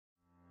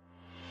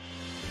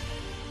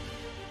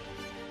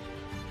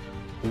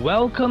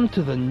Welcome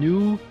to the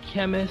new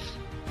Chemist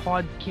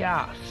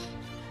podcast.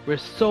 We're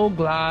so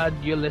glad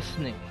you're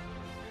listening.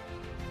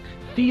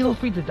 Feel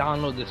free to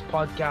download this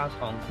podcast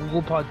on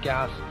Google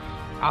Podcasts,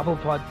 Apple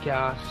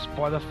Podcasts,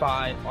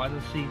 Spotify,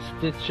 Odyssey,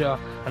 Stitcher,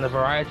 and a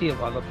variety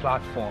of other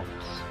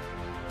platforms.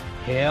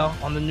 Here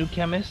on the new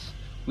Chemist,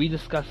 we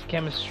discuss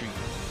chemistry,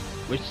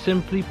 which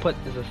simply put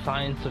is a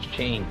science of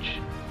change,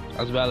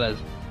 as well as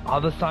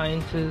other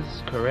sciences,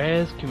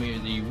 careers,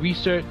 community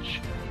research,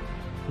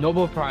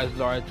 Nobel Prize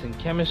laureates in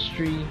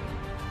chemistry,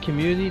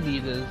 community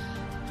leaders,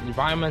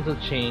 environmental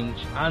change,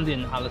 and the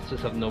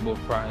analysis of Nobel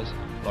Prize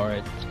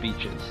laureate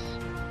speeches.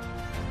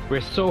 We're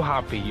so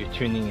happy you're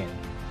tuning in.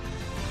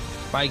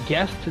 My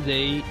guest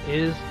today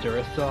is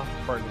Dorissa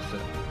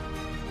Ferguson.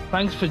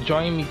 Thanks for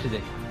joining me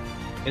today.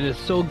 It is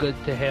so good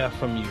to hear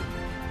from you.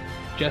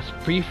 Just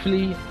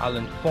briefly, I'll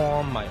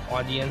inform my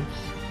audience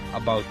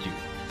about you.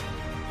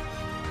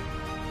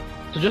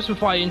 So just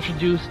before I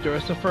introduce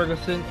Dorissa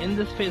Ferguson, in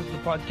this phase of the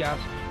podcast,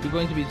 we're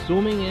going to be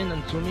zooming in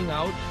and zooming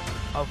out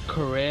of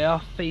career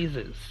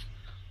phases,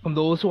 from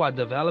those who are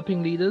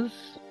developing leaders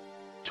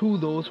to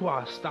those who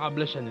are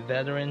established and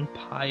veteran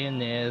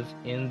pioneers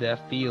in their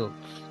fields.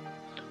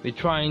 We're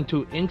trying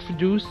to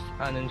introduce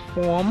and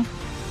inform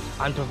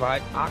and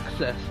provide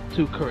access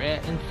to career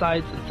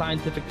insights and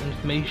scientific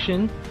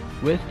information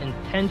with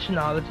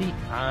intentionality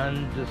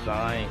and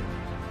design.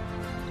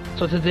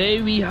 So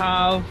today we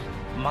have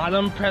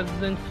Madam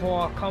President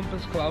for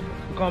Compass Club,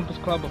 the Compass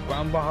Club of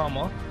Grand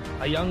Bahama,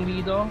 a young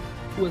leader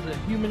who is a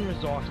human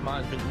resource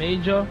management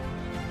major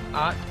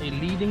at a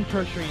leading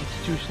tertiary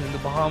institution in the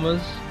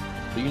Bahamas,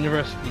 the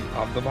University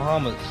of the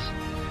Bahamas.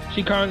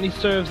 She currently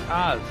serves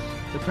as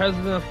the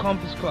President of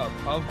Compass Club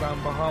of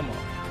Grand Bahama,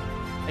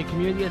 a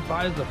community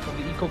advisor for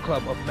the Eco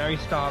Club of Mary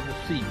Star of the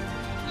Sea.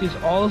 She's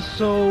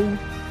also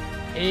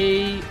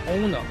a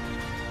owner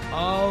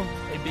of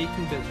a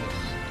baking business,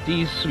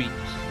 These Sweets.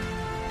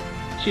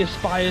 She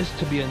aspires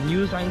to be a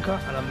news anchor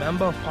and a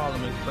member of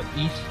parliament for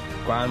East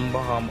Grand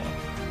Bahama.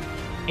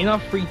 In her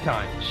free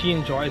time, she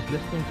enjoys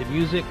listening to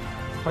music,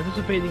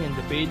 participating in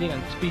debating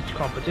and speech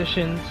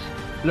competitions,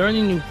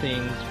 learning new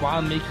things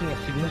while making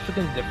a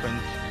significant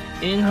difference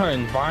in her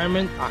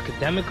environment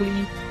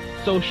academically,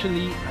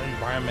 socially, and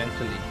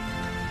environmentally.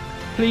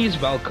 Please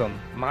welcome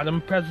Madam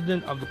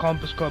President of the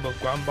Compass Club of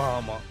Grand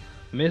Bahama,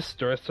 Miss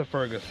Dorissa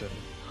Ferguson,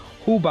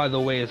 who, by the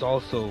way, is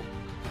also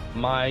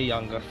my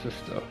younger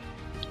sister.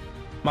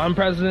 Madam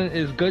President, it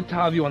is good to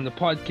have you on the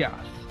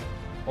podcast.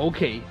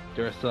 Okay,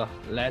 Dorissa,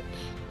 let's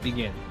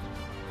begin.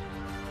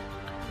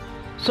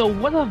 So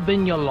what have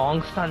been your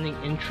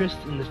long-standing interests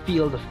in the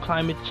field of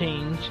climate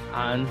change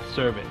and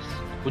service?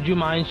 Would you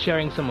mind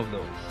sharing some of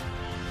those?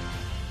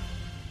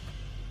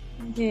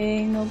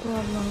 Okay, no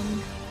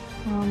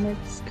problem.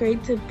 It's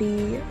great to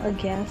be a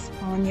guest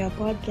on your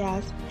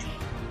podcast,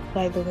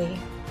 by the way.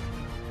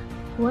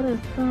 What are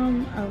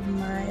some of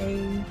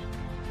my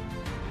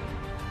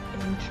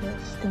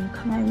interest in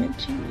climate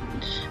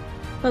change?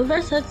 Well,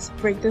 let's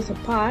break this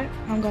apart.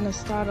 I'm going to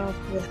start off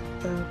with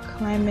the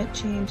climate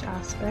change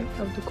aspect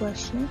of the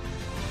question.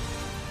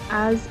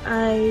 As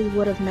I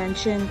would have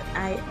mentioned,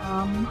 I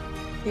am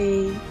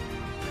a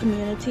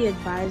community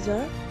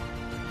advisor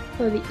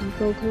for the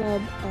Eco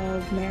Club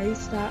of Mary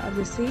Star of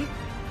the Sea,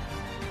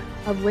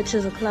 of which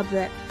is a club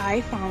that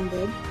I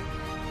founded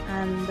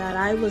and that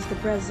I was the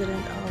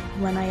president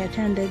of when I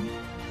attended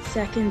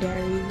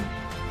secondary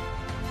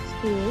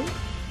school.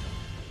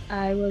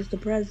 I was the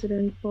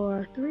president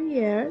for 3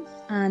 years,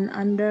 and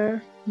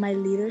under my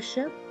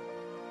leadership,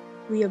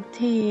 we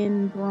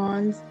obtained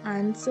bronze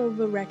and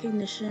silver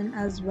recognition,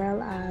 as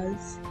well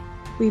as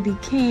we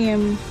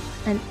became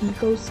an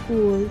eco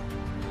school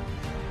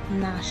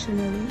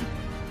nationally.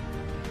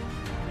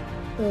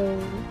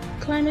 So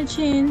climate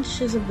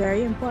change is a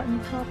very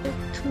important topic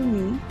to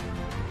me,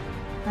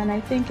 and I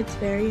think it's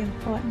very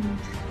important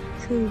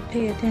to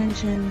pay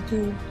attention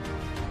to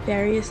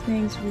various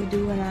things we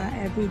do in our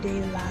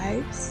everyday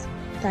lives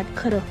that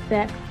could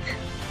affect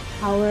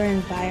our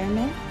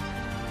environment.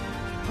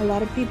 A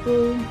lot of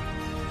people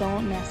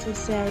don't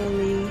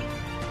necessarily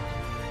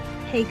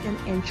take an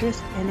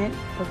interest in it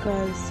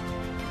because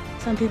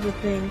some people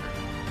think,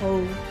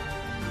 oh,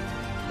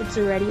 it's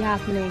already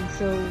happening,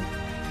 so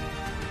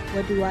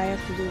what do I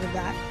have to do with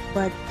that?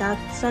 But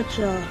that's such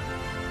a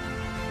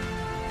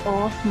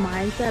off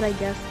mindset, I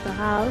guess, to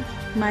have.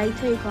 My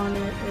take on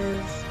it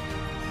is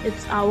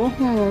it's our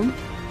home,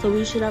 so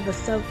we should have a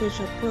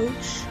selfish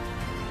approach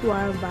to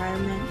our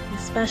environment,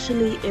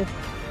 especially if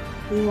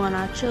we want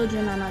our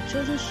children and our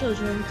children's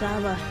children to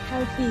have a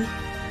healthy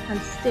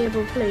and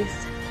stable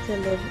place to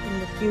live in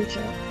the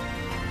future.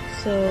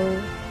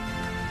 So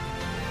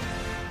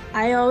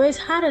I always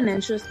had an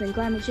interest in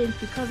climate change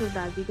because of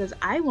that, because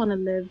I want to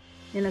live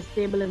in a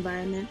stable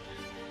environment.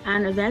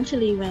 And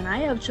eventually, when I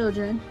have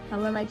children,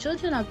 and when my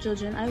children have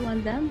children, I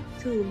want them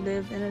to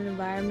live in an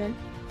environment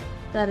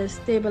that is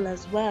stable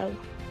as well.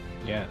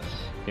 Yes.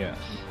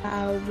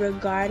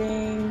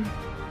 Regarding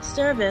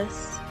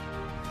service,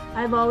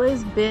 I've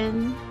always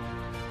been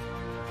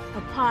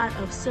a part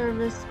of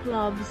service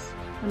clubs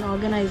and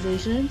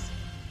organizations.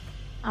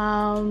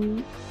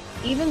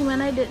 Even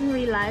when I didn't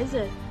realize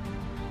it,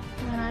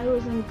 when I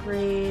was in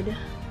grade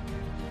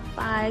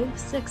 5,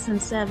 6,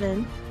 and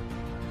 7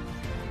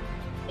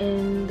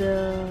 in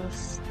the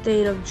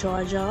state of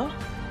Georgia,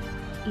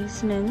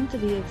 Eastman to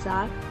be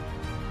exact,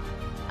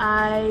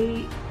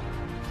 I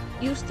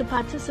used to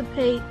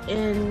participate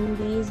in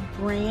these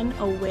brain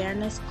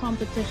awareness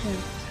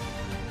competitions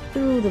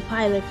through the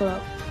Pilot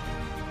Club.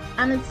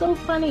 And it's so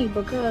funny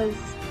because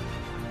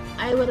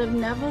I would have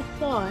never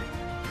thought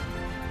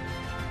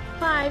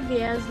 5,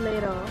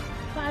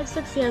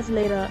 6 years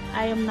later,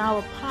 I am now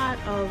a part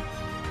of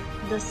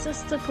the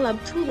sister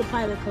club to the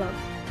Pilot Club.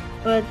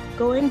 But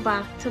going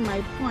back to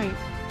my point,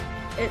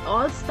 it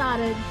all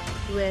started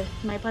with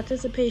my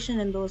participation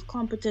in those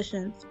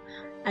competitions.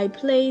 I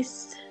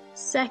placed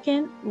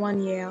second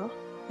one year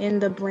in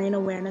the brain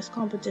awareness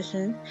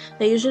competition.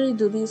 They usually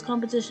do these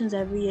competitions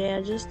every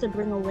year just to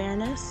bring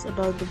awareness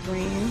about the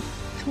brain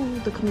to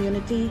the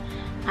community,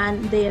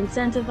 and they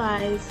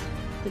incentivize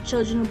the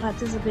children who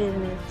participate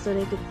in it so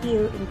they could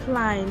feel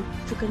inclined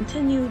to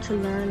continue to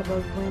learn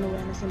about brain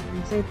awareness and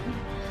brain safety.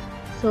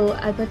 So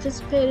I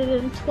participated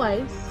in it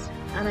twice,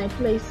 and I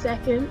placed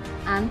second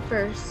and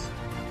first.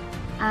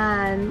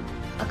 And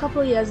a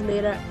couple of years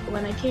later,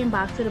 when I came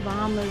back to the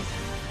Bahamas,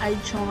 I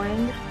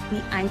joined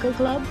the Anchor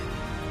Club,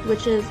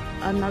 which is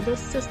another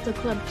sister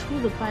club to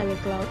the Pilot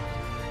Club.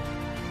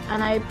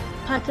 And I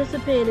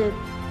participated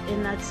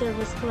in that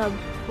service club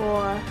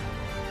for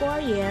 4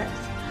 years.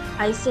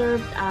 I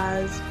served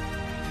as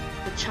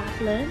the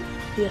chaplain,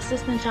 the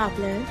assistant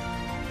chaplain.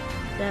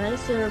 Then I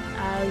served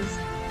as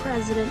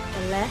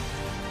president-elect.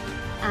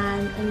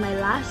 And in my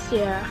last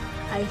year,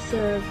 I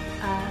served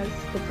as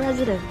the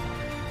president.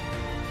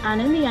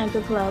 And in the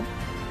Anchor Club,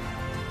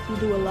 we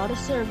do a lot of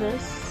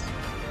service,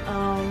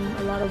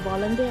 a lot of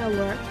volunteer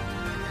work.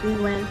 We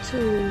went to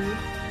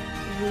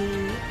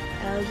the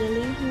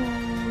elderly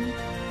home.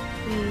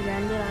 We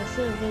rendered our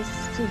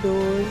service to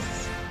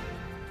those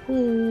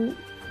who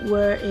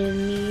were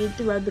in need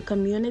throughout the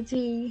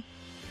community.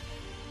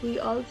 We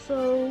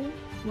also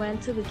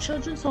went to the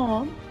children's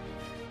home,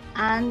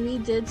 and we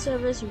did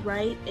service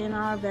right in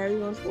our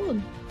very own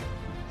school.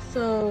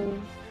 So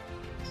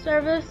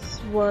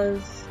service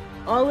was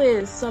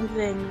always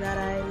something that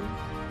I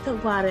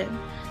took part in.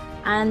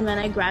 And when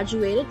I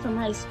graduated from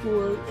high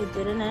school, it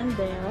didn't end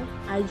there.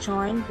 I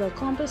joined the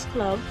Compass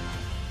Club,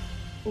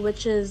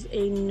 which is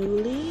a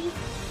newly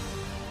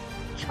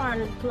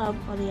chartered club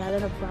on the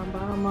island of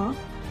Bahama.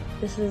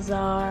 This is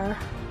our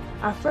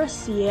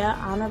first year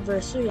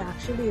anniversary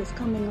actually is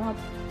coming up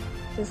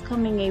this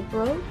coming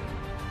April.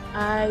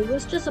 I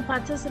was just a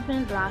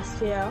participant last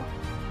year,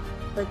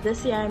 but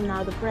this year I'm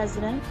now the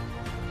president.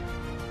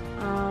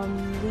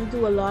 We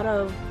do a lot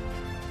of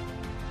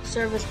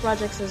service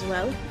projects as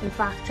well. In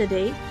fact,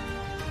 today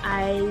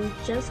I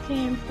just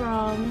came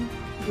from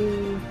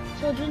the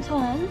children's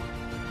home.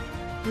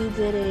 We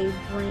did a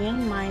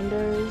brain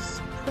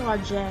minders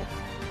project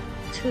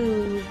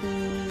to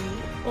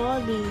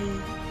all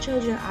the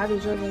children at the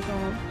children's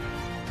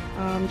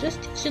home,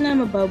 just teaching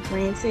them about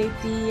brain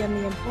safety and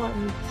the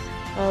importance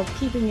of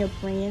keeping your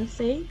brain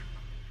safe.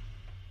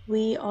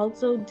 We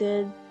also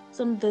did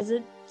some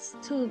visits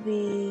to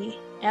the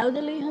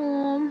elderly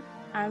home,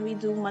 and we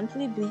do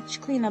monthly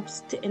beach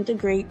cleanups to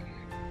integrate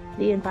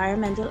the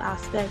environmental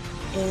aspect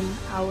in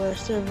our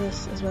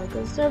service as well,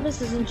 because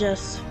service isn't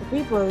just for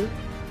people,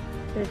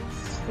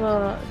 it's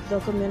for the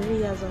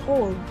community as a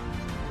whole,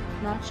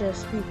 not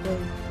just people,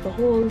 the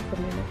whole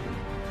community.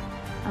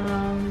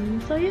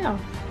 So yeah,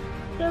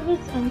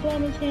 service and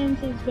climate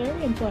change is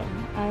very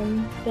important,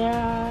 and there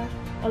are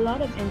a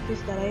lot of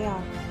interests that I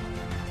have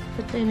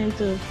pertaining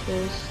to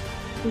those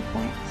 2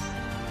 points.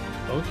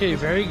 Okay,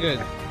 very good.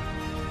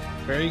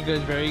 Very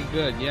good, very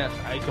good. Yes,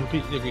 I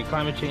completely agree.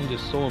 Climate change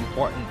is so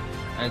important,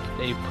 and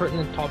it's a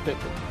pertinent topic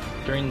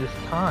during this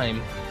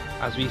time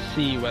as we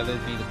see whether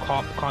it be the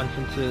COP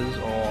conferences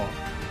or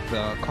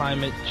the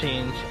climate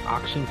change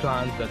action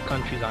plans that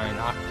countries are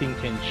enacting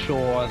to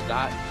ensure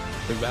that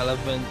the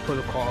relevant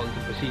protocols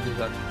and procedures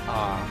that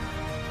are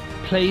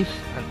placed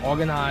and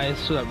organized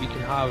so that we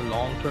can have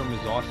long-term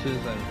resources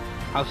and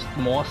have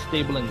more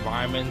stable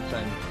environments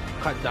and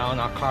cut down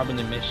our carbon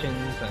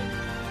emissions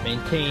and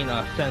maintain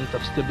a sense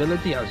of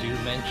stability, as you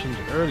mentioned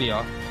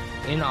earlier,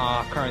 in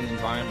our current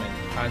environment.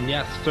 And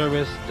yes,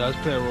 service does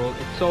play a role.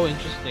 It's so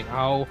interesting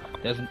how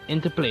there's an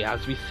interplay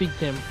as we seek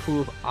to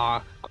improve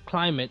our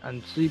climate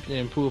and seek to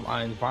improve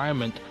our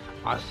environment.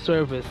 Our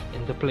service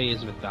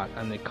interplays with that,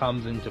 and it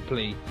comes into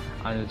play,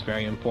 and it's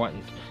very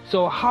important.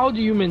 So how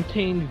do you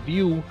maintain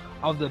view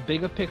of the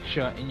bigger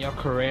picture in your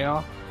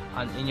career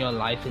and in your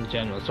life in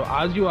general? So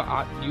as you are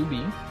at UB,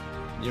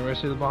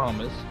 University of the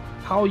Bahamas,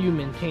 how are you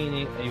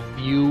maintaining a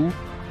view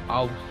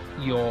of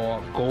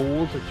your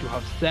goals that you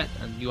have set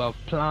and you have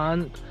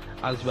planned,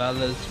 as well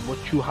as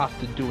what you have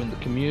to do in the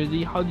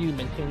community? How do you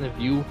maintain a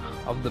view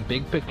of the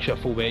big picture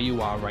for where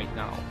you are right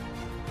now?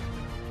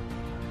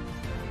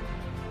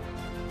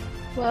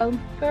 Well,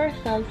 first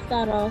I'll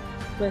start off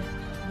with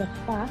the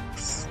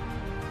facts.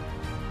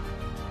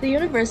 The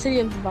University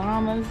of the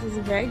Bahamas is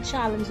a very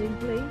challenging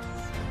place,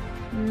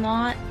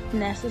 not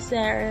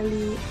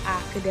necessarily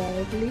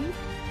academically,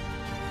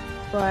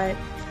 but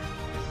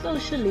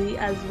socially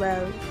as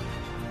well.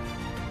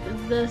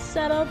 The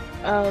setup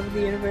of the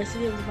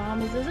University of the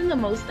Bahamas isn't the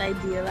most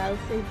ideal, I'll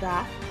say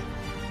that.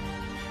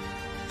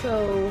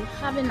 So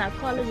having that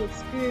college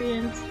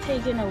experience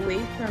taken away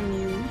from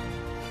you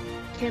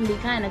can be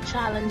kind of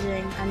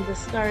challenging and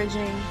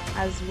discouraging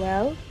as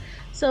well.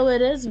 So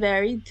it is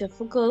very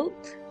difficult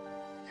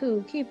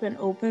to keep an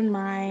open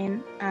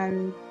mind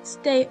and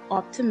stay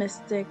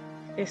optimistic,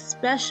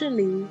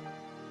 especially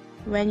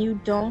when you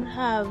don't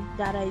have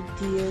that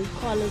ideal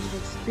college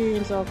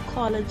experience or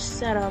college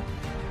setup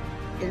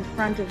in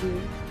front of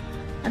you.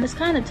 And this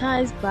kind of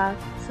ties back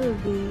to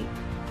the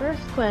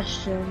first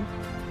question.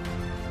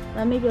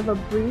 Let me give a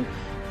brief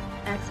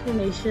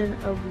explanation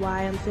of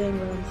why I'm saying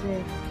what I'm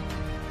saying.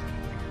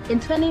 In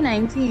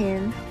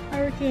 2019,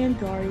 Hurricane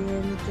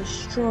Dorian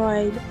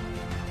destroyed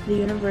the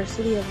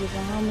University of the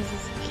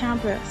Bahamas'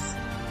 campus.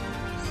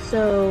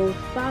 So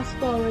fast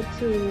forward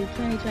to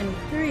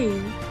 2023,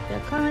 they're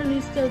currently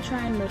still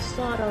trying to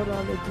sort out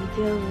all the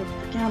details of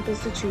the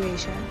campus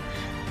situation.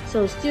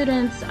 So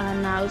students are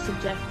now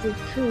subjected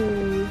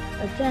to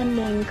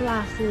attending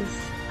classes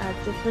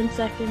at different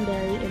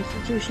secondary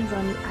institutions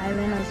on the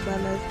island, as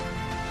well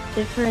as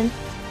different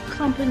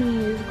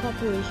companies,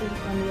 corporations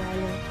on the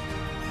island.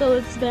 So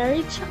it's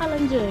very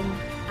challenging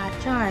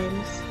at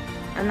times,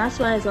 and that's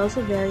why it's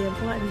also very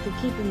important to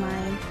keep in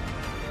mind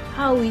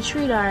how we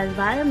treat our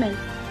environment,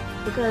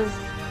 because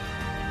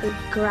the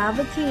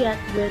gravity at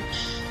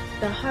which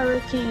the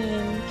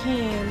hurricane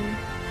came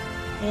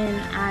in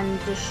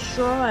and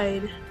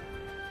destroyed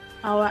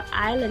our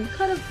island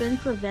could have been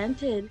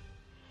prevented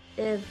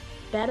if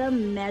better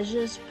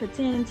measures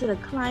pertaining to the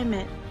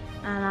climate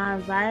and our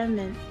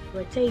environment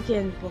were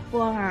taken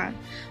beforehand.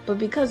 But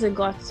because it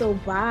got so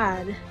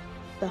bad,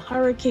 the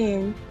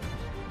hurricane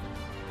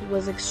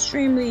was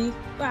extremely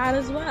bad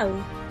as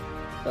well.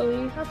 So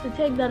we have to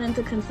take that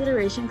into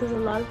consideration, because a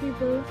lot of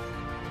people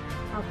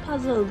are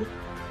puzzled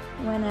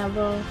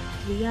whenever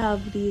we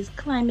have these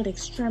climate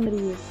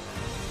extremities.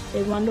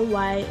 They wonder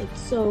why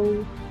it's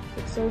so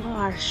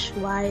harsh,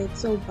 why it's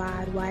so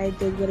bad, why it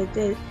did what it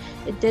did.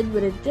 It did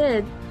what it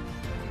did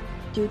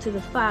due to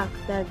the fact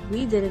that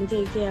we didn't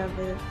take care of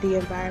the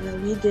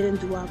environment. We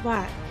didn't do our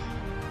part.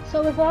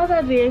 So with all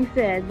that being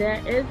said,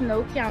 there is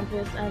no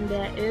campus and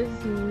there is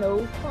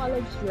no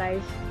college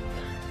life.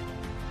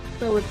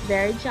 So it's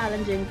very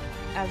challenging,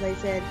 as I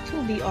said,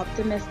 to be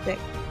optimistic.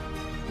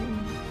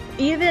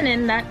 Even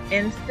in that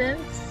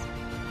instance,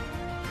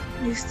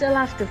 you still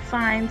have to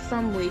find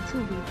some way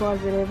to be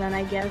positive, and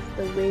I guess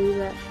the way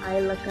that I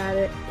look at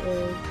it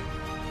is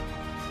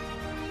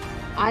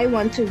I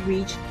want to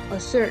reach a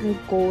certain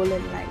goal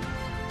in life.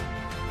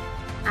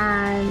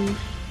 And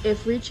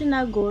if reaching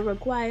that goal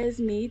requires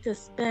me to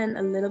spend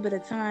a little bit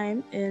of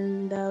time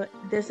in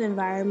this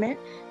environment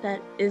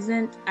that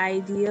isn't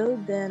ideal,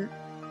 then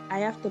I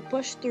have to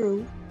push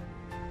through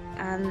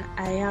and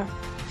I have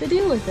to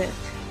deal with it.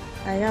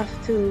 I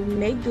have to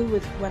make do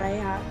with what I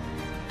have.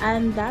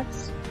 And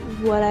that's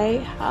what I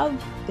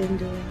have been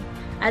doing.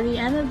 At the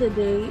end of the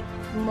day,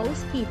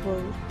 most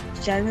people,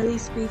 generally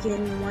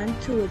speaking,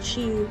 want to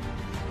achieve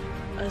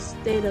a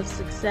state of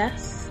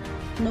success.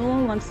 No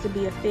one wants to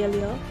be a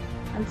failure.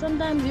 And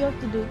sometimes you have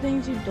to do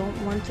things you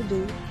don't want to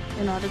do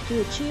in order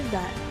to achieve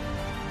that.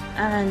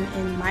 And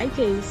in my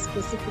case,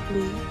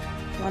 specifically,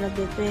 one of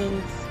the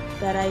things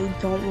that I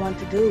don't want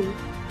to do,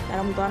 that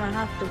I'm gonna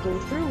have to go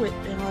through it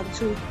in order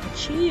to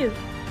achieve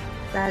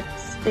that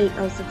state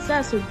of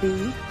success, would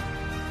be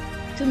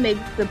to make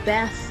the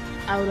best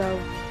out of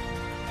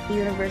the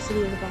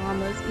University of the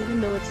Bahamas,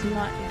 even though it's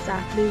not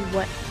exactly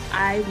what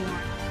I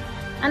want.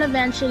 And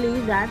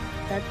eventually that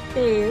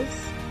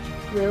phase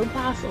will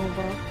pass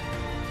over,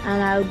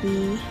 and I'll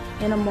be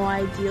in a more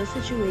ideal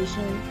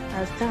situation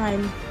as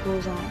time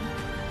goes on.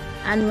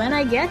 And when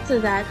I get to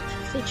that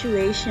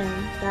situation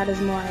that is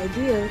more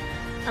ideal,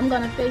 I'm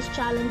going to face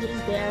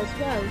challenges there as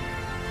well.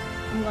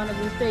 I'm going to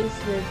be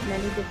faced with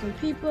many different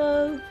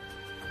people,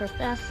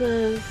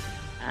 professors,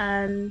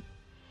 and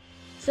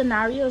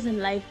scenarios in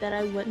life that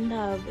I wouldn't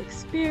have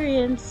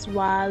experienced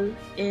while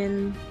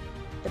in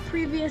the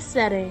previous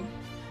setting.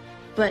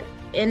 But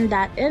in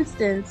that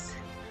instance,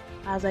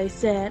 as I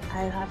said,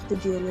 I have to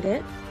deal with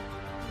it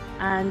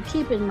and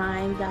keep in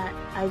mind that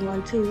I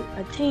want to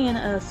attain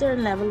a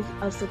certain level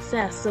of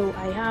success. So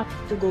I have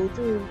to go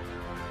through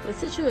the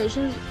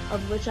situations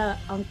of which are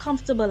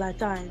uncomfortable at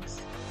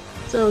times.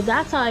 So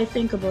that's how I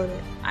think about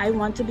it. I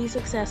want to be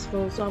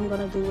successful, so I'm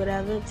going to do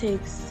whatever it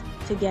takes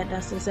to get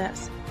that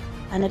success.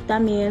 And if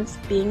that means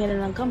being in an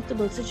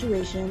uncomfortable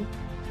situation,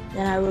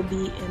 then I will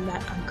be in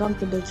that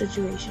uncomfortable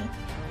situation.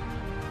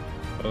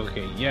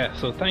 Okay, yeah.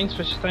 So thanks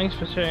for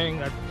sharing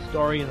that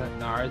story and that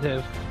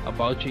narrative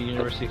about your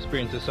university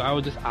experiences. So I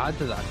would just add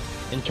to that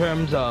in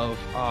terms of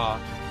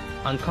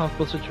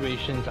uncomfortable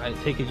situations, I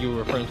take it you're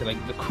referring to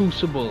like the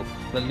crucible,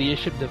 the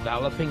leadership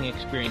developing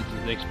experiences,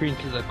 the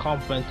experiences that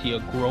complement your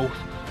growth,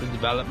 the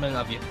development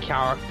of your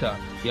character,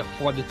 your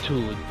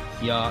fortitude,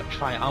 your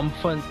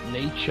triumphant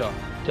nature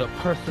to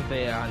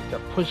persevere and to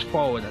push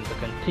forward and to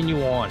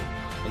continue on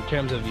in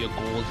terms of your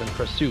goals and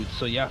pursuits.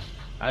 So yes,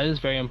 that is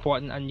very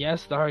important. And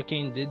yes, the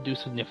hurricane did do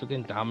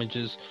significant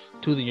damages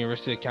to the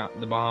University of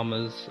the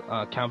Bahamas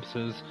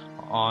campus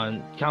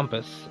on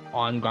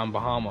Grand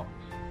Bahama,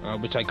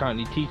 which I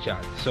currently teach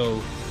at.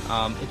 So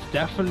it's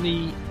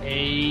definitely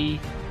a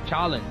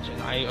challenge,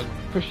 and I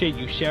appreciate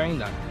you sharing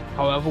that.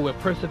 However, we're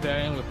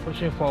persevering, we're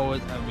pushing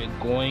forward, and we're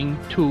going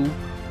to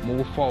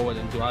move forward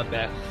and do our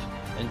best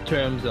in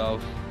terms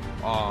of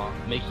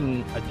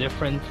making a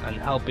difference and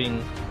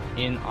helping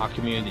in our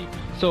community.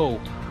 So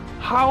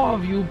how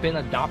have you been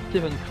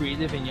adaptive and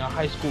creative in your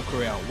high school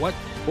career? What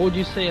would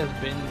you say has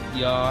been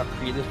your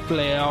creative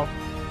flair?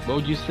 What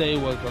would you say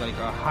was like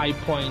a high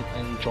point,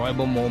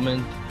 enjoyable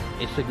moment,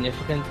 a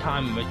significant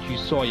time in which you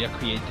saw your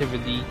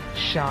creativity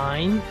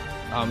shine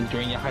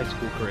during your high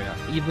school career?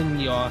 Even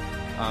your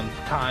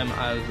time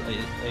as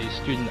a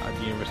student at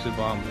the University of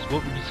Bahamas,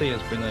 what would you say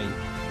has been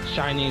a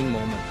shining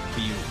moment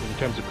for you in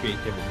terms of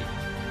creativity?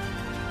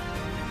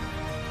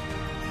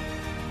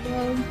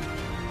 Well,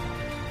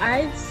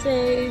 I'd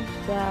say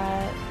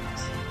that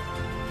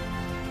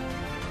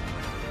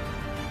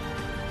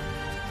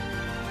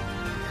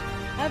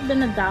I've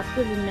been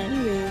adaptive in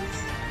many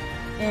ways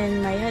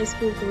in my high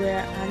school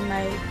career and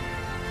my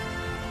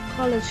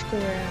college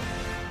career.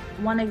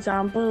 One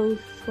example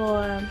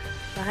for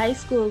the high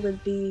school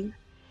would be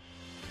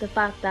the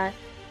fact that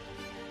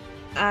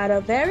at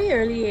a very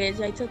early age,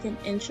 I took an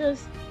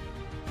interest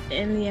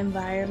in the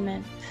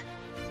environment,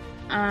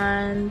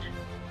 and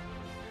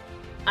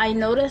I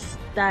noticed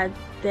that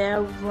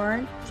there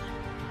weren't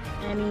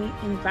any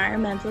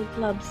environmental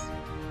clubs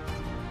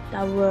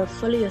that were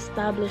fully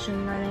established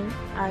and running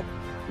at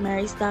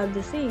Mary Stagg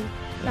de Sea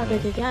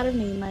Catholic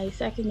Academy, my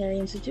secondary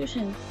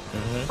institution,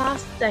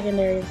 past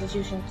secondary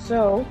institution.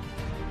 So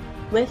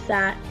with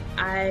that,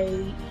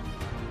 I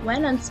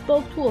went and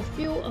spoke to a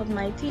few of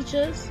my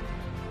teachers,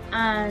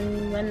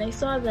 and when they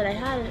saw that I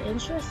had an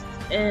interest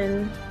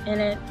in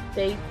it,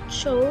 they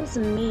chose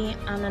me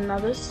and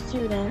another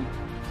student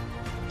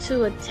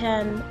to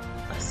attend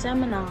a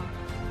seminar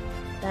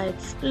that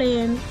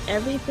explained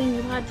everything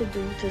you had to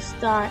do to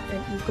start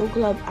an eco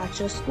club at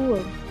your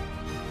school.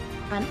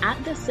 And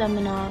at the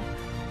seminar,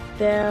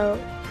 there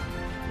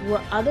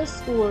were other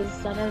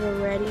schools that had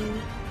already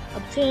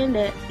obtained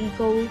their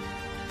eco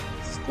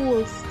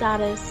school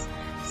status.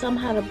 Some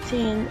had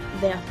obtained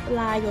their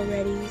flag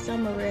already,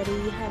 some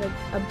already had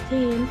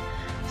obtained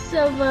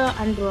silver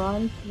and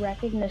bronze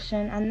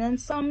recognition, and then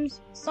some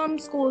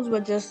schools were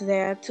just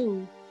there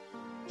to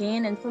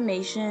gain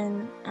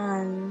information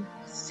and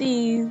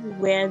see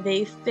where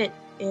they fit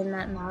in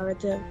that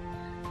narrative.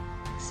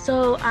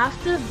 So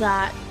after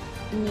that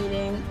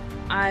meeting,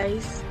 I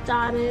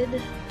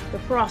started the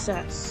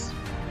process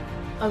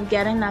of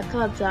getting that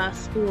club to our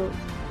school,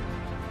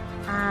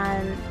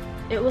 and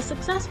it was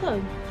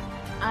successful.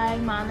 I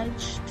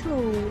managed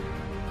to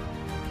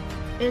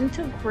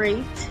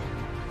integrate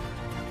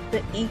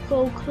the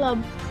eco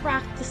club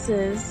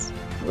practices,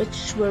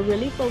 which were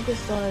really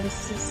focused on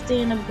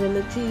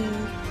sustainability,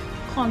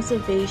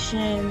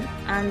 conservation,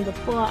 and the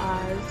 4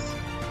 R's: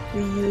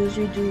 reuse,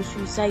 reduce,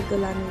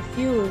 recycle, and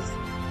refuse.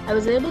 I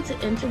was able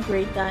to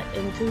integrate that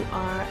into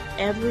our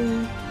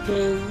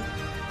everyday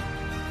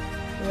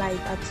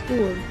life at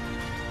school.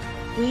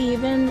 We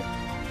even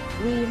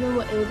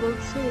were able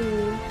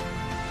to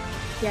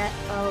get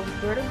a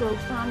vertical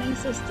farming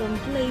system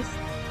placed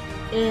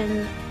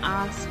in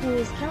our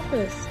school's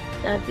campus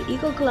that the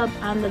Eco Club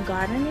and the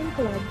Gardening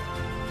Club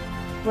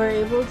were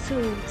able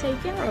to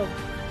take care of.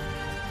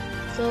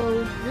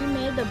 So we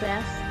made the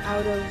best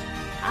out of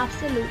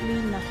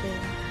absolutely nothing,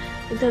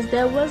 because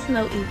there was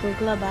no Eco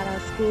Club at our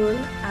school,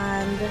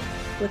 and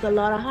with a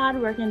lot of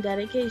hard work and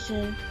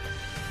dedication,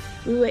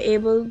 we were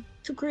able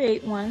to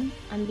create one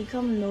and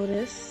become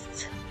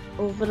noticed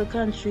over the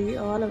country,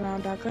 all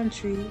around our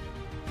country.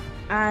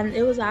 And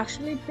it was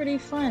actually pretty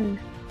fun.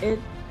 It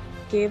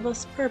gave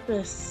us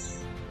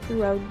purpose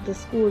throughout the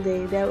school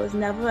day. There was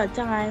never a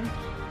time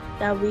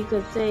that we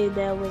could say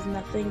there was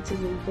nothing to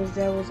do, because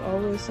there was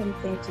always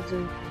something to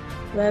do.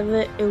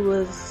 Whether it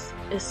was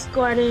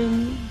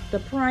escorting the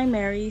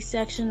primary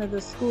section of the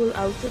school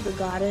out to the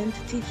garden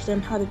to teach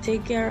them how to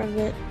take care of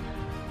it,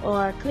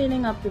 or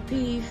cleaning up the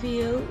PE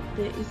field,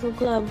 the Eco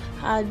Club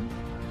had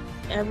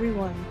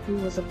everyone who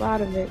was a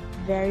part of it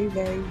very,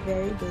 very,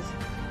 very busy.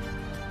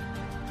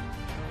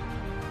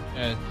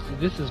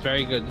 This is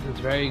very good. This is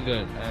very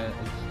good.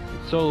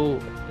 It's so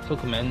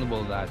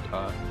commendable that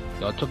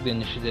y'all took the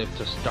initiative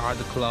to start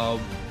the club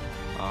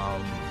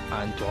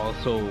and to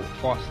also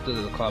foster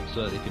the club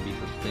so that it could be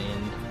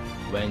sustained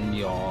when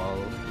y'all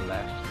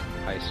left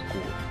high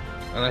school.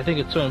 And I think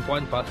it's so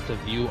important for us to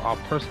view our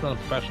personal and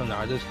professional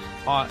narratives.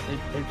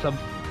 It's a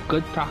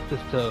good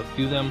practice to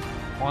view them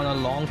on a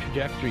long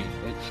trajectory.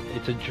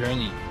 It's a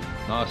journey.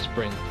 not a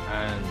sprint,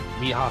 and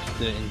we have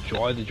to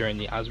enjoy the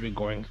journey as we're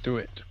going through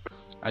it,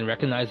 and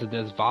recognize that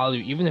there's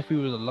value. Even if we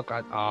were to look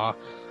at our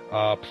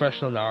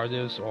professional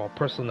narratives or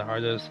personal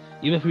narratives,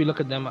 even if we look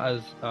at them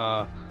as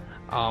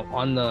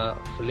on the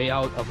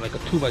layout of like a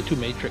 2x2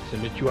 matrix,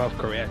 in which you have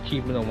career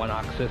achievement on one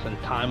axis and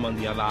time on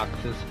the other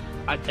axis,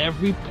 at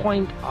every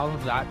point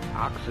of that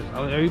axis,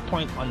 at every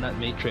point on that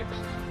matrix,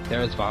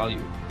 there is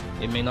value.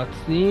 It may not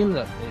seem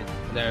that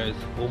there is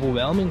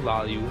overwhelming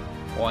value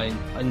or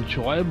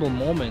enjoyable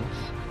moments,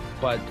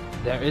 but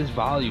there is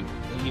value,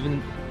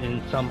 even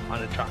in some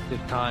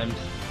unattractive times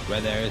where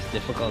there is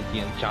difficulty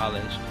and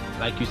challenge.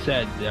 Like you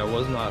said, there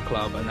was not a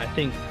club, and I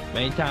think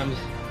many times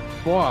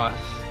for us,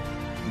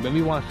 when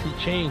we want to see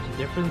change, the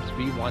difference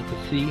we want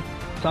to see,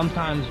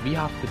 sometimes we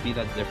have to be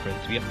that difference.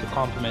 We have to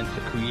complement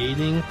to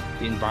creating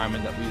the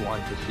environment that we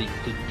want to see,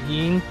 to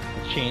being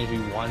the change we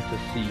want to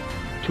see,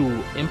 to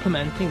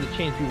implementing the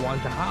change we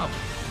want to have.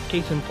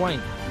 Case in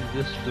point,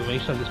 this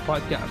duration of this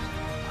podcast,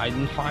 I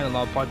didn't find a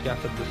lot of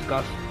podcasts that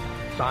discuss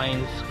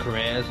science,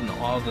 careers, and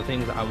all of the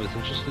things that I was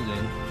interested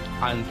in,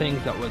 and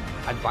things that would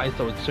advice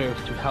that would serve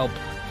to help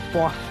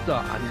foster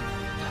and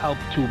help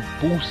to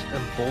boost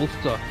and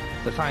bolster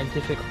the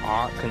scientific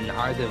arc and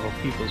narrative of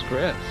people's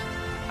careers.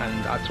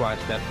 And that's why I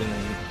stepped in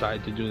and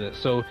decided to do this.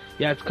 So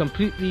yeah, it's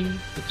completely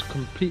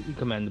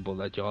commendable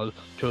that y'all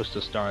chose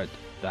to start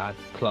that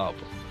club.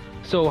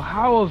 So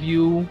how have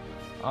you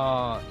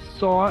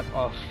sought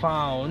or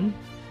found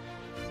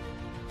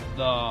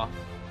the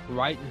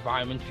right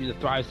environment for you to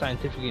thrive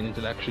scientifically and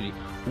intellectually?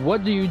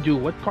 What do you do?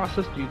 What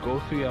process do you go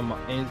through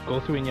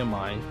in your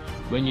mind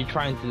when you're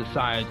trying to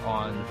decide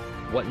on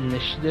what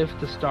initiative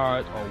to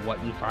start or what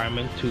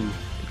environment to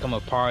become a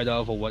part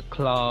of, or what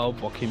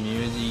club or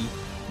community?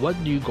 What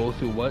do you go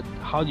through?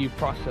 How do you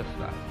process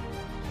that?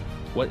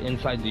 What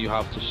insight do you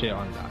have to share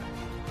on that?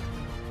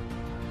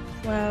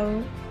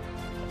 Well,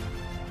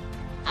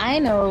 I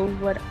know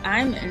what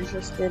I'm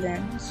interested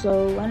in.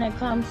 So when it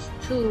comes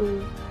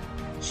to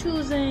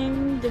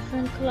choosing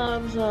different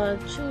clubs or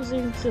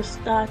choosing to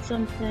start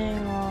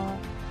something or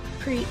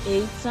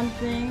create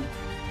something,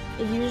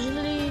 it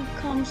usually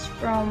comes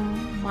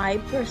from my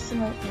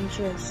personal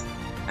interest.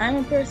 I'm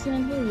a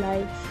person who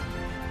likes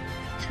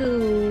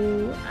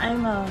to,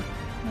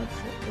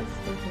 what's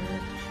the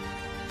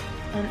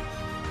word?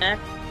 An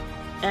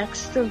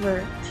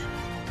extrovert.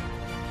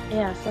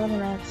 Yeah, so I'm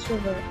an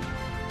extrovert.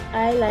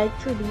 I like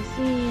to be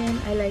seen,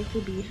 I like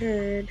to be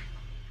heard.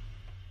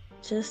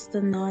 Just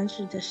the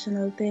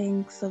non-traditional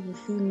things of a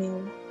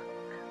female,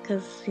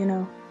 because,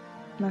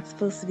 not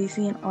supposed to be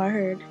seen or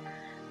heard.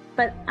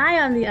 But I,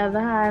 on the other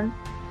hand,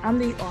 I'm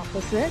the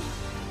opposite.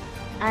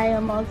 I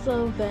am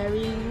also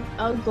very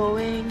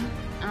outgoing,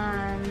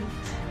 and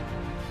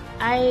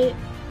I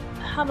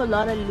have a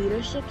lot of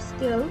leadership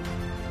skills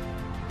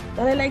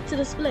that I like to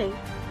display.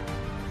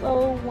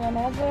 So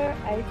whenever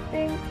I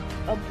think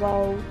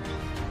about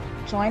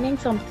joining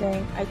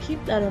something, I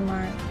keep that in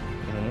mind.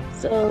 Mm-hmm.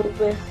 So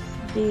with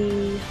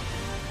the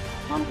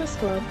Compass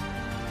Club,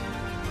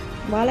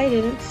 while I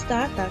didn't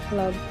start that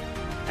club,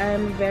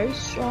 I'm a very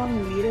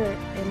strong leader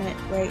in it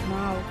right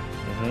now.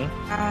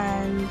 Mm-hmm.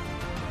 And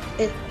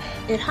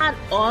it had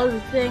all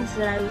the things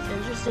that I was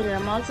interested in.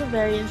 I'm also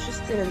very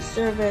interested in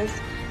service,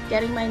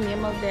 getting my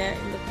name out there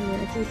in the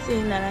community,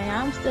 seeing that I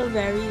am still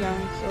very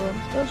young, so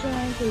I'm still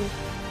trying to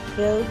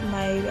build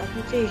my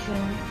reputation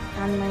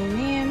and my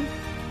name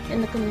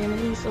in the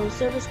community. So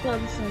service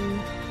clubs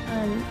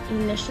and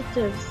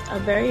initiatives are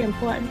very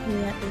important to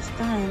me at this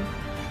time.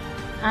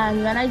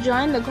 And when I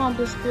joined the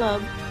Compass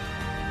Club,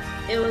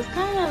 it was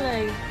kind of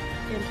like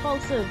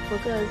impulsive,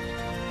 because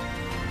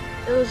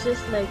it was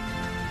just like,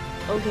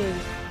 okay,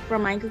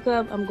 from Anchor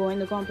Club, I'm going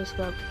to Compass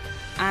Club.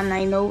 And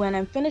I know when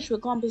I'm finished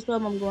with Compass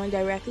Club, I'm going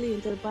directly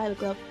into the Pilot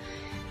Club.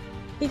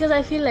 Because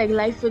I feel like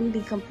life wouldn't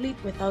be complete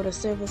without a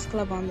service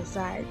club on the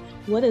side.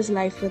 What is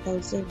life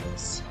without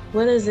service?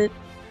 What is it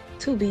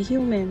to be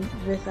human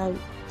without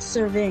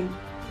serving?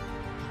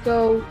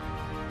 So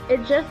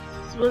it just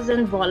was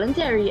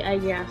involuntary, I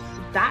guess,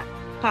 that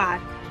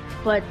part.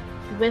 But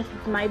with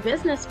my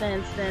business, for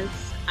instance,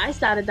 I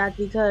started that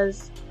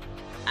because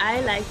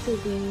I like to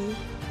be,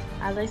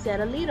 as I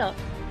said, a leader.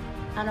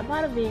 And a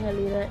part of being a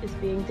leader is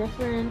being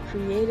different,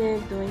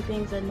 creative, doing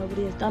things that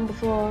nobody has done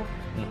before.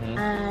 Mm-hmm.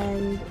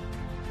 And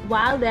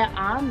while there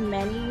are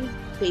many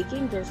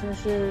baking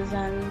businesses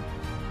and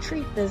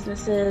treat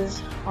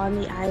businesses on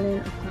the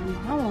island of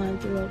Bahama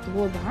and throughout the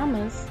whole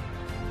Bahamas,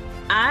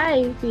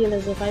 I feel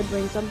as if I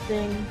bring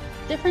something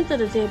different to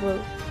the table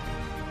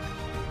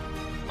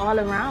all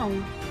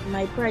around.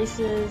 My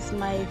prices,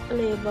 my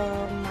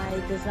flavor,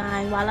 my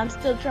design, while I'm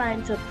still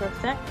trying to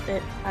perfect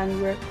it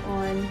and work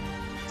on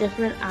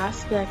different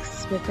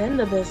aspects within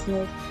the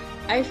business,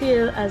 I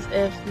feel as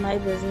if my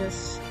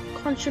business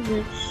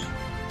contributes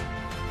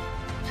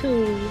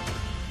to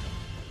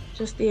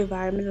just the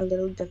environment a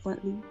little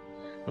differently.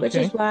 Okay. Which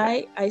is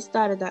why I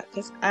started that,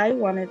 because I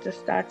wanted to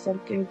start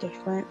something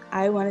different.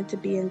 I wanted to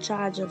be in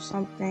charge of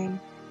something,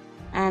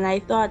 and I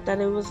thought that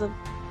it was a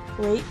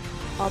great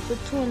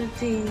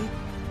opportunity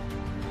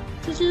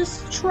to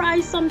just try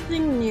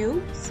something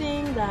new,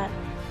 seeing that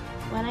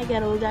when I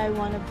get older, I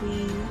want to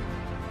be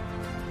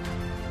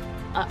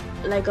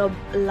like a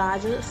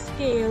larger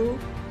scale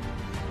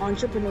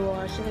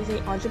entrepreneur. Should I say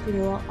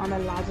entrepreneur on a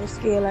larger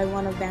scale? I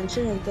want to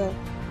venture into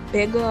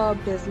bigger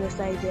business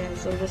ideas.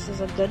 So this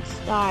is a good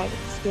start.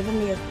 It's giving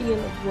me a feel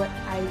of what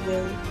I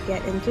will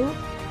get into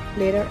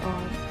later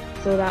on.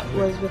 So that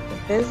was with the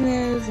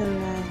business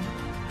and then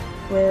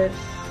with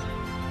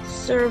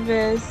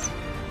service.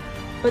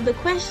 But the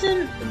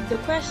question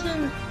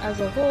as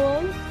a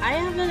whole, I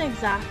haven't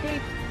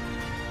exactly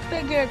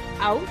figured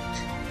out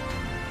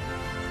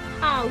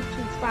how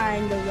to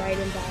find the right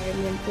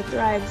environment to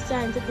thrive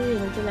scientifically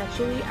and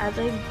intellectually. As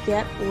I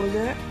get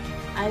older,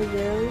 I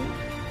will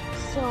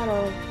sort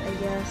of, I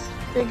guess,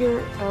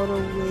 figure out a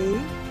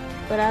way.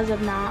 But as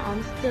of now,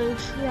 I'm still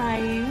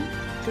trying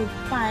to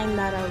find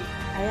that out.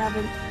 I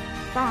haven't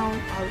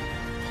found out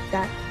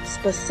that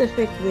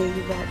specific way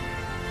that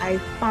I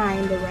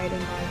find the right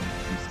environment.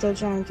 I'm still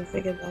trying to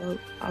figure that out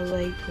as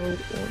I grow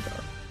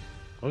older.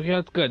 Okay,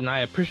 that's good, and I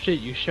appreciate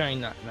you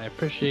sharing that, and I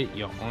appreciate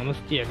your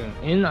honesty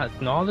in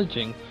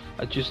acknowledging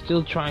that you're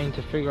still trying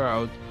to figure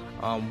out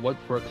what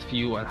works for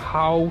you and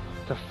how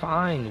to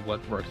find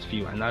what works for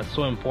you, and that's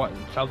so important.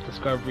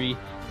 Self-discovery,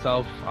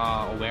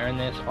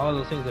 self-awareness, all of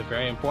those things are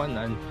very important,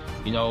 and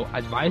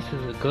advice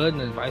is good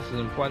and advice is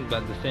important,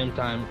 but at the same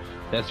time,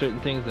 there are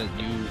certain things that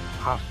you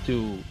have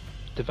to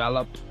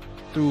develop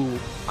through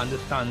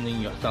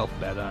understanding yourself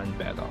better and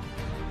better.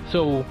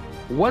 So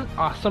what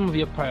are some of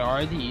your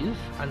priorities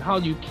and how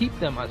do you keep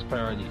them as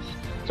priorities?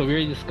 So we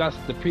already discussed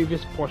the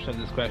previous portion of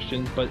this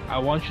question, but I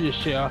want you to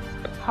share,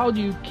 how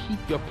do you keep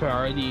your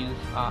priorities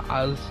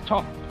as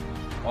top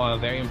or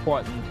very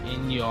important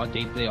in your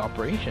day-to-day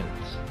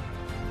operations?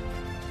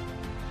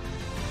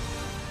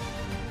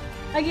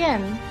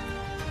 Again,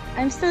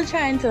 I'm still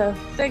trying to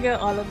figure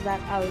all of that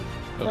out.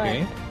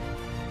 Okay.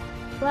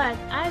 But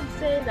I'd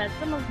say that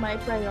some of my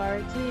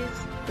priorities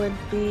would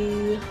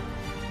be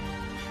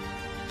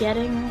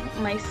getting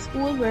my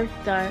schoolwork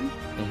done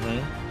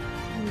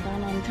and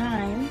done on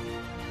time,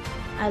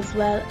 as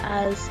well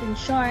as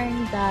ensuring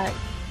that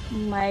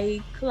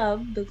my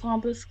club, the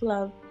campus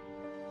club,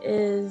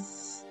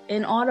 is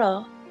in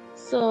order.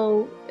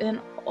 So in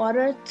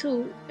order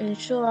to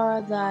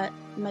ensure that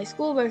my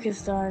schoolwork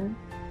is done,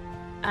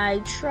 I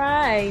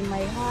try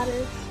my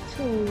hardest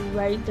to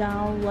write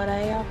down what I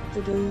have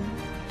to do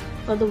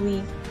for the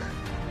week,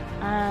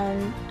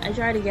 and I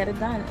try to get it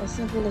done, as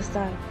simple as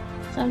that.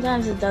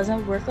 Sometimes it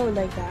doesn't work out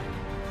like that.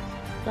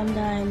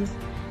 Sometimes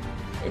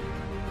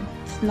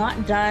it's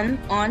not done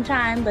on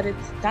time, but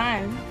it's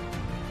done.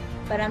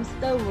 But I'm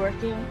still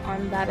working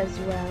on that as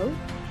well.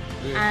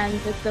 Yeah. And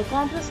with the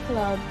campus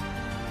club,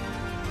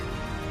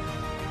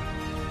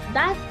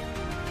 that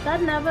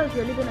never has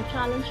really been a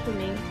challenge for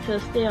me to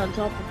stay on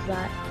top of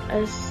that.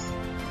 As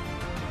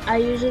I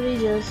usually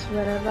just,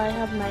 whenever I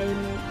have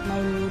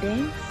my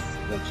meetings,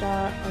 which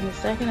are on the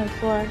 2nd and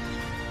 4th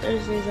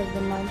Thursdays of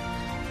the month,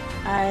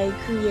 I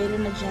create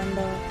an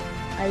agenda.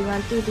 I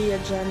run through the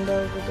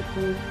agenda with the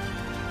group.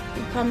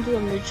 We come to a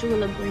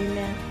mutual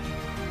agreement.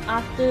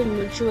 After a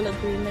mutual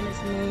agreement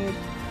is made,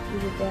 we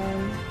will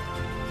then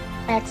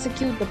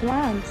execute the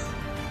plans.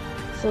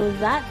 So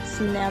that's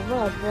never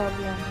a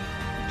problem.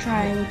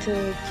 Trying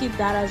to keep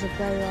that as a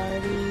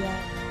priority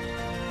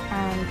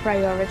and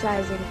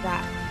prioritizing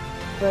that.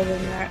 But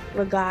in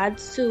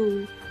regards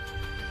to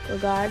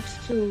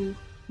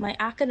my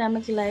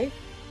academic life,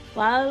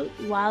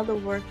 while the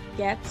work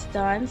gets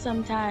done,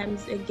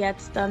 sometimes it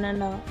gets done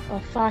in a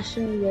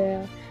fashion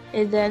where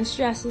it then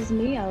stresses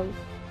me out.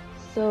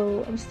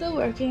 So I'm still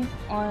working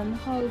on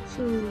how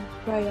to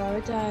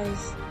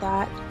prioritize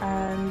that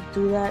and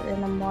do that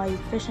in a more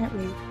efficient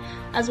way.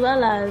 As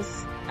well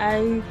as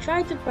I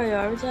try to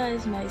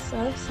prioritize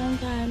myself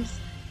sometimes.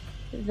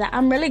 That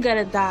I'm really good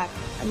at that.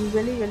 I'm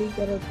really, really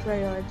good at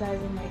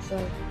prioritizing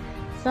myself.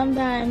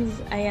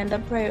 Sometimes I end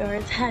up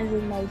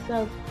prioritizing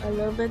myself a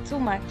little bit too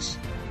much.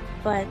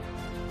 But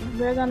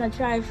we're gonna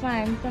try to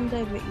find some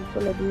type of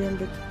equilibrium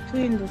in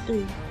between the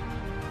two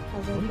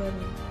as I get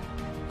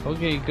it.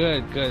 Okay,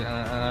 good.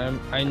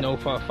 I know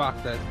for a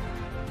fact that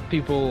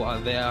people are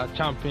there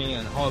championing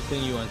and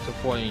helping you and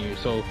supporting you.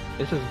 So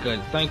this is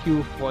good. Thank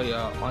you for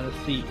your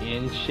honesty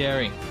in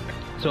sharing.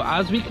 So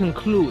as we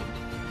conclude,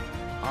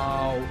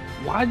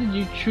 why did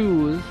you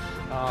choose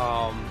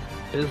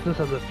business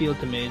as a field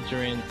to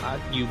major in at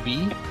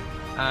UB,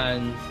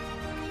 and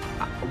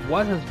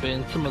what has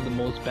been some of the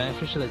most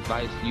beneficial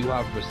advice you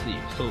have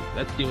received? So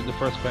let's deal with the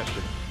first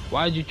question.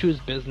 Why did you choose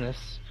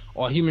business,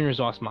 or human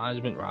resource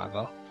management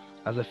rather,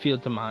 as a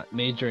field to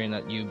major in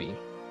at UB?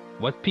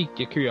 What piqued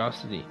your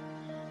curiosity?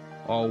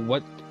 Or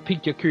what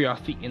piqued your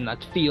curiosity in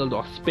that field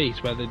or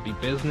space, whether it be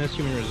business,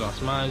 human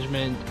resource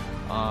management,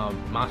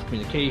 mass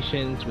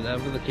communications,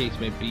 whatever the case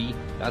may be,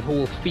 that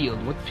whole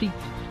field? What piqued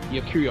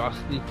your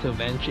curiosity to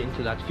venture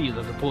into that field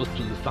as opposed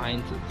to the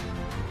sciences?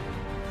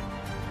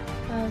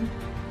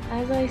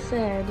 As I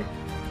said,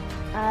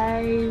 I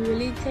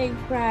really take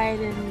pride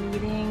in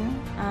leading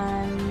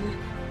and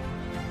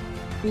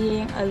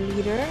being a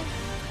leader.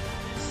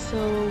 So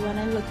when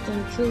I looked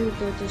into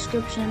the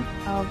description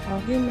of a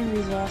human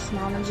resource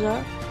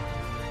manager,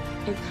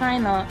 it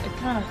kind of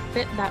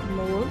fit that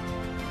mold.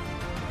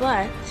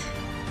 But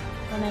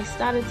when I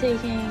started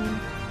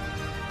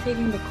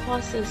taking the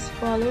courses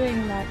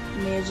following that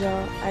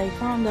major, I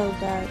found out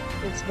that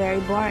it's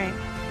very boring.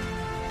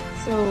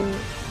 So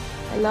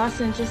I lost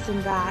interest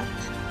in that,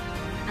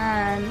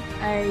 and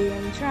I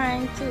am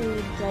trying to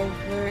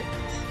divert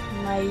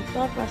my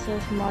thought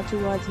process more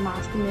towards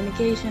mass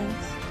communications.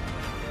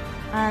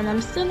 And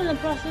I'm still in the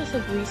process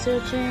of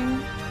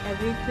researching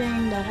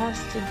everything that has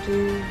to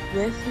do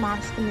with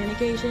mass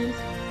communications.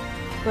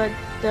 But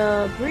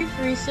the brief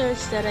research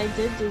that I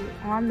did do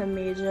on the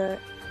major,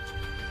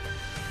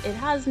 it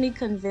has me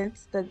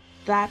convinced that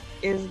that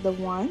is the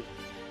one.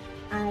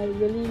 I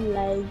really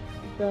like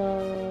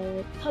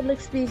the public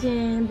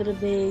speaking, the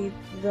debate,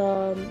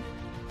 the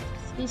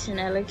speech and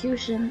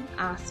elocution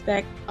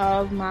aspect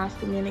of mass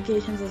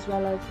communications, as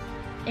well as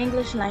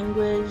English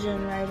language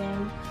and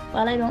writing.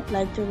 While I don't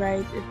like to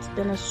write, it's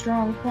been a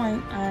strong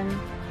point, and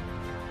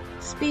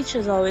speech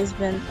has always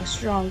been a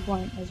strong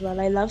point as well.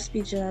 I love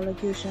speech and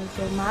elocution,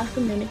 so mass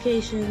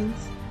communications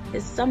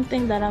is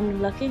something that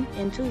I'm looking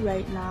into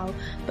right now.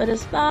 But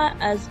as far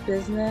as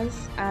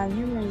business and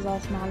human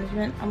resource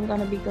management, I'm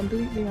gonna be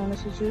completely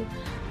honest with you.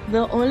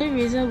 The only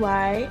reason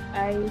why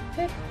I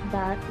picked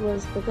that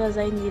was because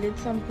I needed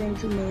something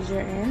to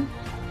major in,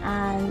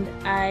 and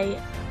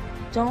I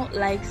don't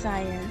like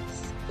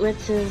science,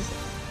 which is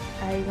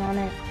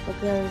ironic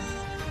because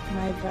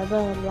my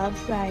brother loves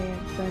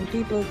science, and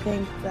people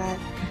think that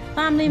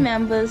family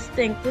members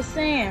think the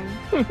same,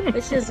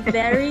 which is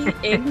very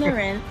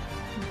ignorant,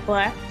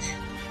 but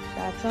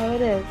that's how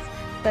it is.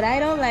 But I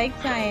don't like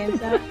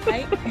science.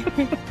 I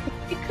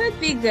it could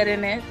be good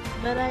in it,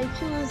 but I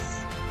choose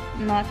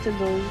not to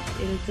go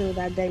into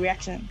that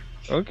direction.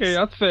 Okay,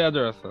 that's fair,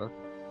 Dorissa.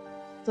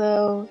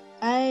 So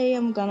I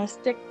am gonna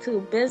stick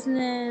to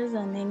business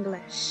and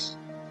English.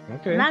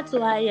 Okay. And that's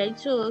why I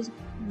chose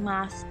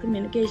mass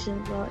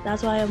communications. Well,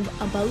 that's why I'm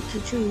about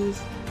to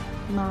choose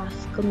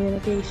mass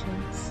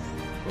communications.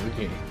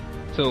 Okay.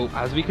 So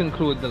as we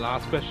conclude the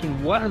last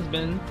question, what has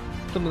been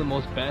some of the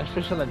most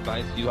beneficial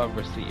advice you have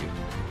received?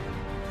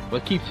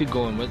 What keeps you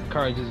going? What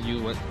encourages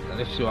you? What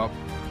lifts you up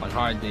on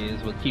hard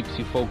days? What keeps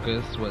you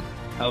focused? What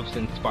helps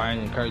inspire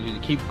and encourage you to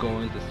keep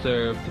going, to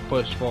serve, to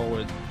push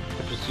forward,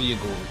 to pursue your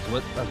goals?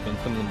 What has been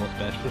some of the most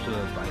beneficial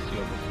advice you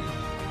have received?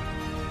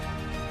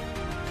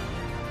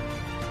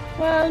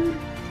 Well,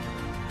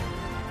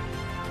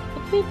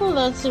 the people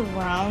that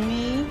surround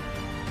me,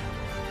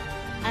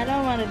 I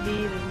don't want to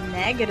be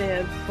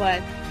negative,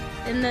 but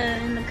in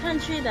the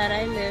country that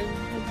I live,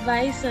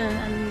 advice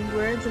and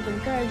words of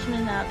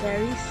encouragement are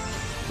very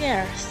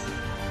scarce.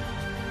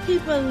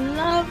 People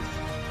love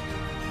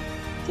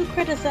to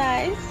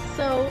criticize,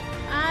 so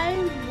I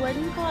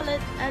wouldn't call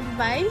it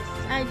advice.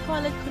 I'd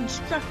call it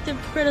constructive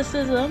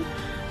criticism,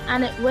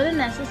 and it wouldn't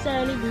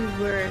necessarily be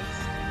words.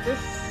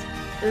 This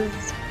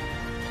is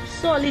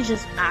solely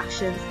just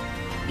actions.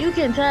 You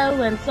can tell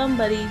when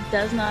somebody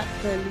does not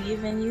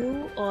believe in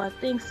you, or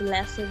thinks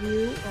less of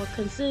you, or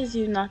considers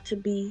you not to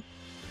be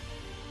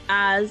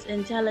as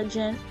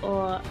intelligent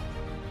or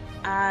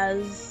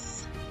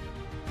as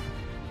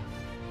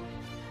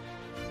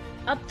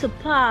up to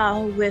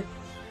par with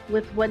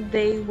what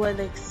they would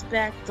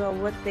expect or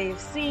what they've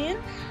seen.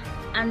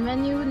 And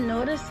when you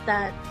notice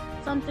that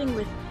something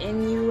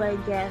within you, I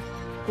guess,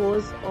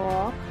 goes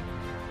off,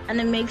 and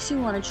it makes you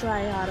want to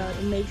try harder,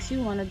 it makes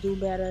you want to do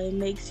better, it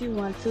makes you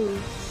want to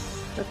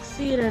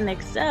succeed and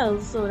excel,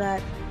 so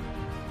that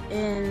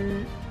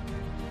in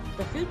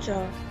the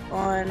future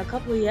or in a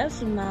couple of years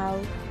from now,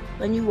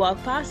 when you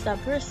walk past that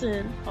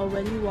person or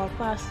when you walk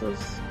past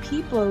those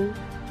people,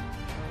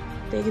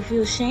 they can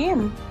feel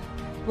shame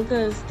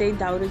because they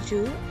doubted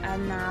you,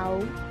 and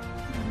now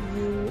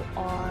you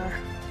are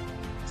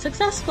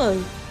successful.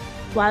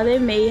 While they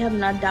may have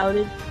not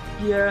doubted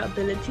your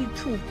ability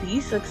to be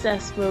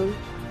successful,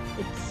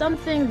 it's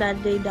something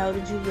that they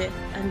doubted you with,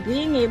 and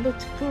being able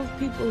to prove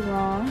people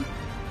wrong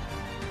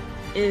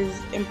is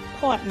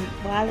important.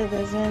 While it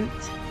isn't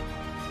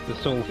the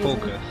sole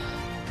focus.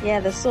 Yeah,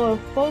 the sole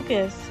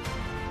focus.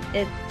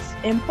 It's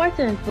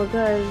important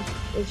because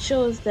it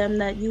shows them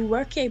that you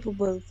were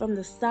capable from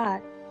the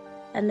start,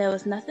 and there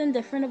was nothing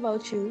different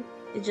about you.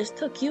 It just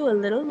took you a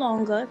little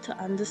longer to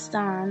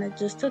understand. It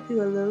just took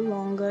you a little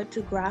longer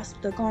to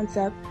grasp the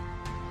concept.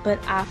 But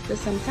after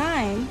some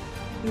time,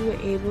 you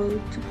were able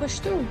to push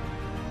through.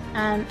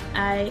 And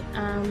I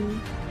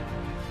am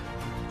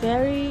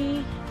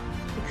very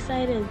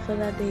excited for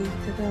that day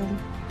to come.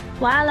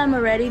 While I'm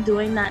already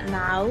doing that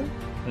now,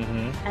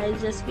 I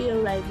just feel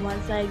like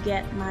once I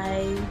get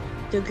my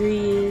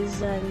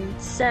degrees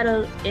and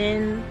settle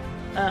in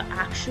an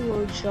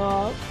actual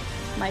job,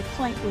 my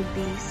point would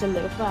be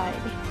solidified.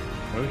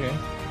 Okay.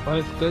 Well,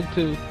 it's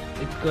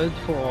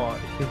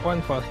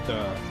important for us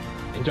to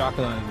interact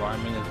with our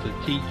environment and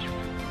to teach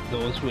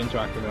those who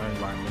interact with our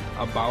environment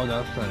about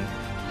us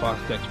and for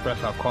us to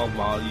express our core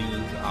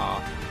values, our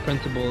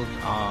principles,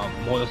 our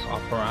modus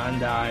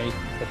operandi,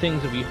 the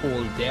things that we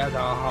hold dear to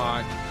our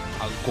heart,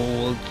 our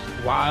goals,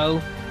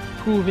 while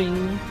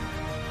proving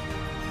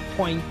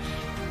points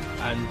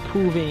and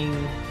proving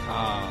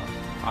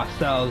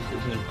ourselves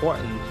is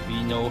important.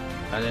 We know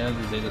at the end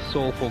of the day, the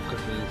sole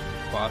focus is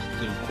for us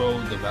to grow,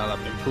 develop,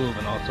 improve,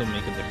 and also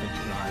make a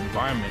difference in our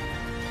environment.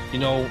 You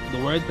know,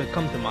 the words that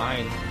come to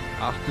mind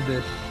after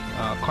this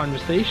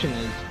conversation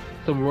is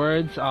the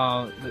words,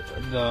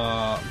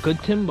 the Good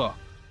Timber,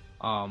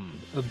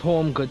 the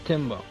poem Good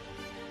Timber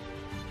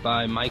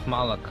by Mike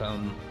Mallock.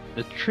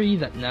 The tree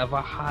that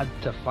never had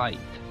to fight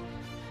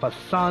for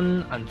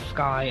sun and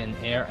sky and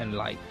air and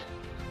light,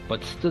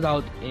 but stood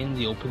out in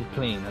the open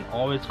plain and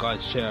always got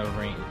its share of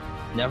rain.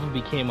 Never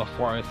became a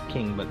forest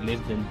king, but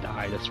lived and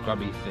died a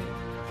scrubby thing.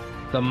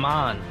 The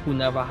man who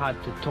never had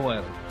to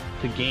toil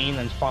to gain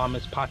and farm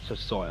his patch of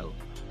soil,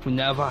 who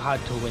never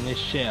had to win his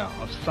share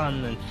of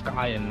sun and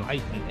sky and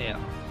light and air,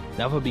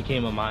 never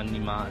became a manly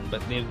man,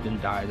 but lived and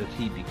died as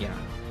he began.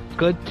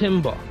 Good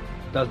timber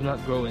does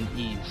not grow in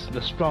ease.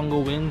 The stronger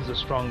winds, the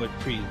stronger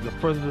trees. The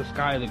further the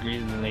sky, the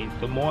greater the lake.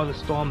 The more the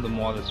storm, the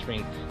more the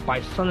spring.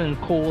 By sun and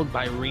cold,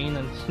 by rain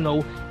and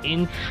snow,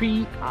 in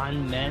tree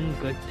and men,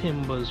 good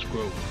timbers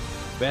grow.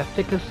 Where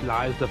thickest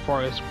lies the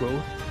forest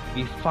growth,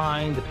 we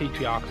find the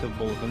patriarchs of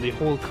both, and they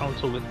hold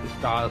counsel with the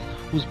stars,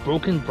 whose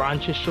broken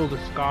branches show the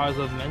scars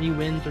of many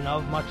winds and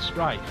of much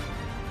strife.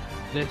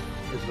 This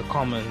is the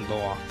common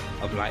law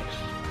of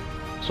life.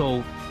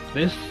 So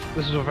this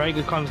is a very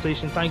good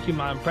conversation. Thank you,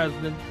 Madam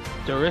President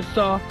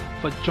Dorissa,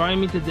 for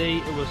joining me today.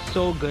 It was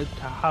so good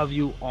to have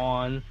you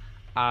on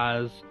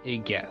as a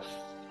guest.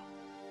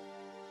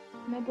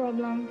 No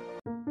problem.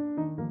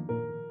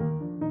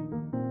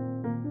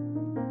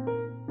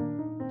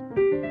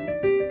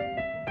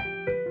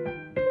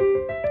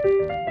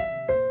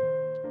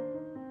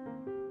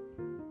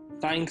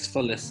 Thanks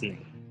for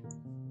listening.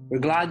 We're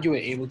glad you were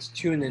able to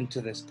tune into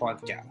this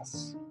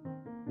podcast.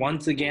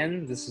 Once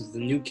again, this is the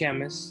New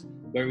Chemist,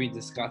 where we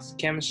discuss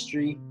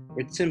chemistry,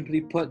 which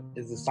simply put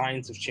is the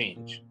science of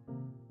change,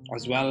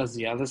 as well as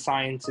the other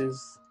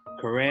sciences,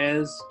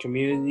 careers,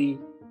 community,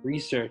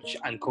 research,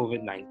 and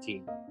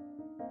COVID-19.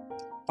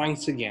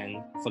 Thanks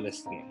again for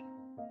listening.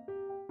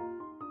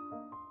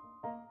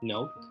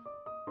 Note,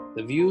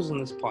 the views on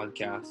this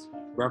podcast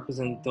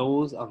represent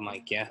those of my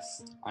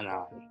guests and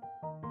I.